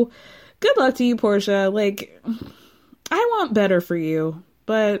 So, good luck to you, Portia. Like, I want better for you,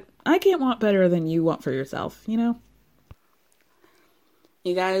 but I can't want better than you want for yourself, you know?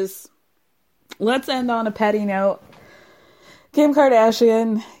 You guys, let's end on a petty note. Kim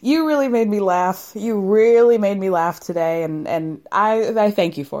Kardashian, you really made me laugh. You really made me laugh today, and I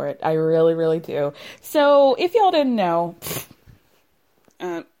thank you for it. I really, really do. So, if y'all didn't know,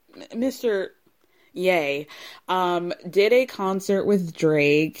 Mr. Ye did a concert with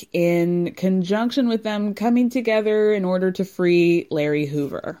Drake in conjunction with them coming together in order to free Larry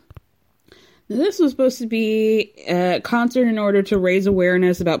Hoover. This was supposed to be a concert in order to raise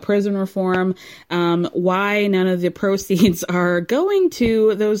awareness about prison reform, why none of the proceeds are going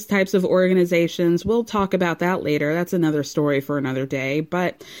to those types of organizations. We'll talk about that later. That's another story for another day.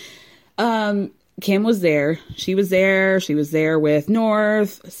 But Kim was there. She was there. She was there with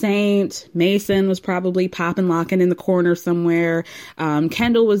North, Saint, Mason was probably popping, locking in the corner somewhere.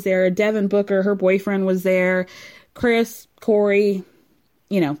 Kendall was there. Devin Booker, her boyfriend, was there. Chris, Corey,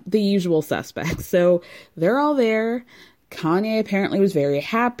 you know, the usual suspects. So they're all there. Kanye apparently was very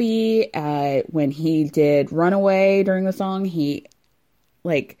happy when he did Runaway during the song. He,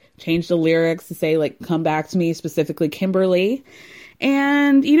 like, changed the lyrics to say, like, come back to me, specifically Kimberly.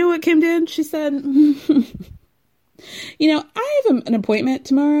 And you know what Kim did? She said, you know, I have an appointment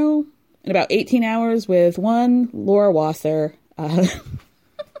tomorrow in about 18 hours with one Laura Wasser,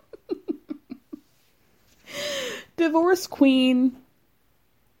 divorce queen.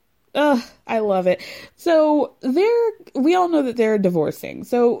 Ugh, I love it. So we all know that they're divorcing.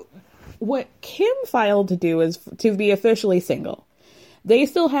 So what Kim filed to do is to be officially single. They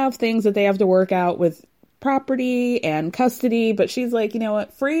still have things that they have to work out with property and custody, but she's like, you know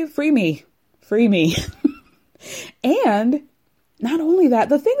what? Free me. And not only that,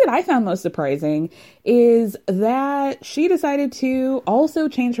 the thing that I found most surprising is that she decided to also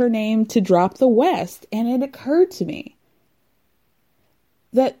change her name to Drop the West. And it occurred to me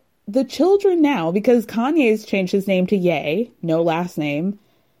that the children now, because Kanye's changed his name to Ye, no last name,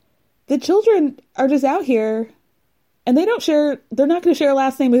 the children are just out here and they're not going to share a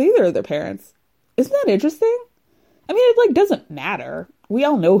last name with either of their parents. Isn't that interesting? I mean, it like doesn't matter. We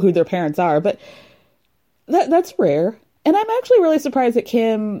all know who their parents are, but that's rare. And I'm actually really surprised that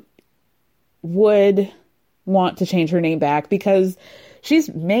Kim would want to change her name back, because she's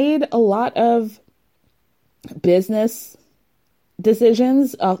made a lot of business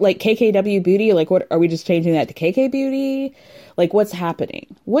decisions, like KKW Beauty. Like, what are we just changing that to KK Beauty? Like, what's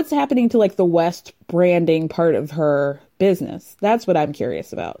happening? What's happening to like the West branding part of her business? That's what I'm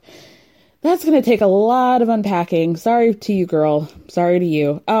curious about. That's going to take a lot of unpacking. Sorry to you, girl. Sorry to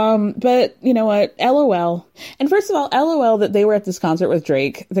you. But you know what? LOL. And first of all, LOL that they were at this concert with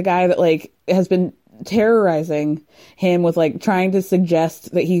Drake, the guy that like has been terrorizing him with like trying to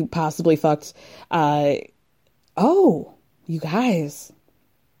suggest that he possibly fucked, oh, you guys,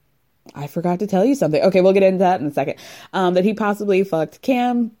 I forgot to tell you something. Okay, we'll get into that in a second. That he possibly fucked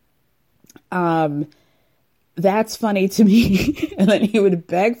Kim. That's funny to me. And then he would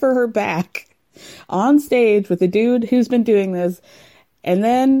beg for her back on stage with the dude who's been doing this. And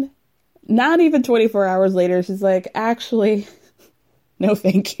then not even 24 hours later, she's like, actually, no,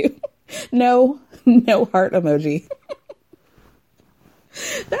 thank you. No heart emoji.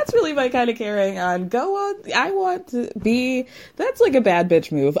 That's really my kind of carrying on. Go on. I want to be, that's like a bad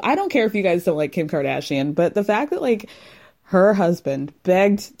bitch move. I don't care if you guys don't like Kim Kardashian, but the fact that like her husband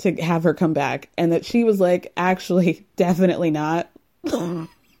begged to have her come back and that she was like, actually, definitely not.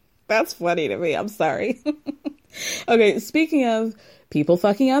 That's funny to me. I'm sorry. Okay, speaking of people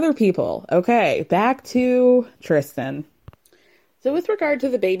fucking other people. Okay, back to Tristan. So with regard to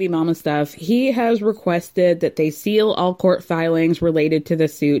the baby mama stuff, he has requested that they seal all court filings related to the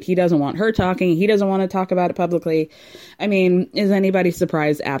suit. He doesn't want her talking. He doesn't want to talk about it publicly. I mean, is anybody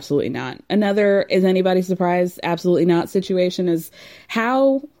surprised? Absolutely not. Another is anybody surprised? Absolutely not situation is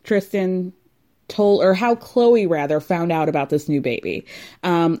how Tristan told, or how Khloe rather found out about this new baby.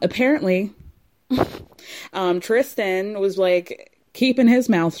 Apparently, Tristan was like keeping his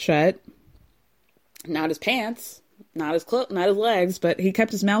mouth shut, not his pants. Not his legs, but he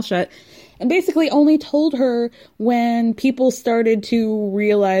kept his mouth shut and basically only told her when people started to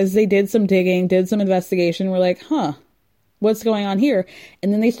realize they did some digging, did some investigation. We're like, huh, what's going on here?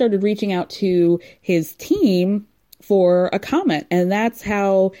 And then they started reaching out to his team for a comment. And that's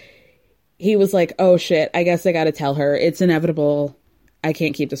how he was like, oh shit, I guess I got to tell her. It's inevitable. I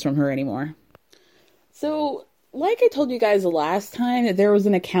can't keep this from her anymore. So like I told you guys the last time, there was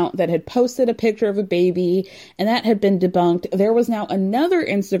an account that had posted a picture of a baby and that had been debunked. There was now another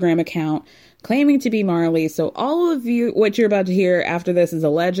Instagram account claiming to be Marley. So all of you, what you're about to hear after this is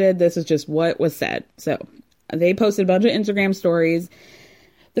alleged. This is just what was said. So they posted a bunch of Instagram stories.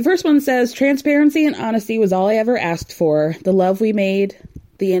 The first one says, transparency and honesty was all I ever asked for. The love we made,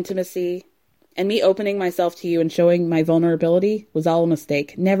 the intimacy, and me opening myself to you and showing my vulnerability was all a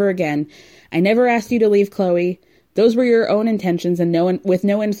mistake. Never again. I never asked you to leave, Chloe. Those were your own intentions and with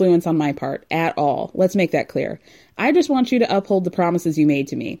no influence on my part at all. Let's make that clear. I just want you to uphold the promises you made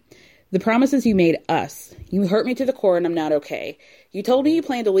to me. The promises you made us. You hurt me to the core and I'm not okay. You told me you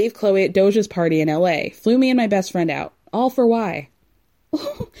planned to leave Chloe at Doja's party in LA. Flew me and my best friend out. All for why?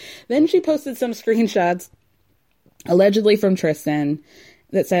 Then she posted some screenshots, allegedly from Tristan,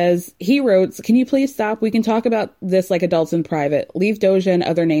 that says, he wrote, can you please stop? We can talk about this like adults in private. Leave Doja and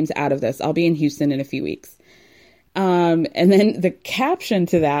other names out of this. I'll be in Houston in a few weeks. And then the caption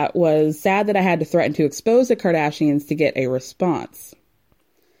to that was, sad that I had to threaten to expose the Kardashians to get a response.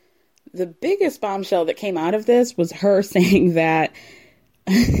 The biggest bombshell that came out of this was her saying that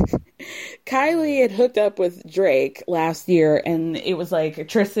Kylie had hooked up with Drake last year, and it was like,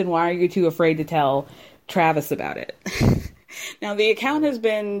 Tristan, why are you too afraid to tell Travis about it? Now, the account has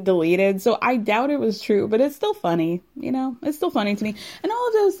been deleted, so I doubt it was true, but it's still funny, you know? It's still funny to me. And all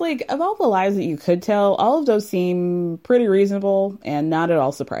of those, like, of all the lies that you could tell, all of those seem pretty reasonable and not at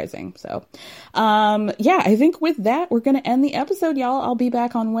all surprising. So, yeah, I think with that, we're going to end the episode, y'all. I'll be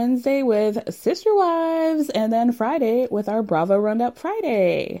back on Wednesday with Sister Wives, and then Friday with our Bravo Roundup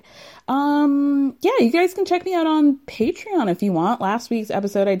Friday. Yeah, you guys can check me out on Patreon if you want. Last week's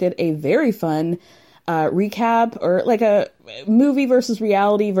episode, I did a very fun recap, or like a movie versus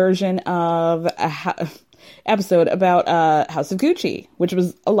reality version of a episode about House of Gucci, which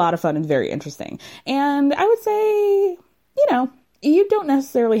was a lot of fun and very interesting. And I would say, you know, you don't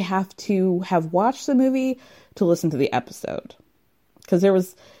necessarily have to have watched the movie to listen to the episode, because there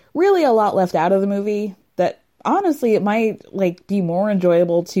was really a lot left out of the movie that honestly, it might like be more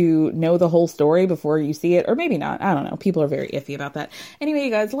enjoyable to know the whole story before you see it, or maybe not. I don't know. People are very iffy about that. Anyway, you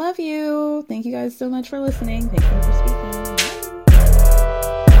guys, love you. Thank you guys so much for listening. Thank you for speaking.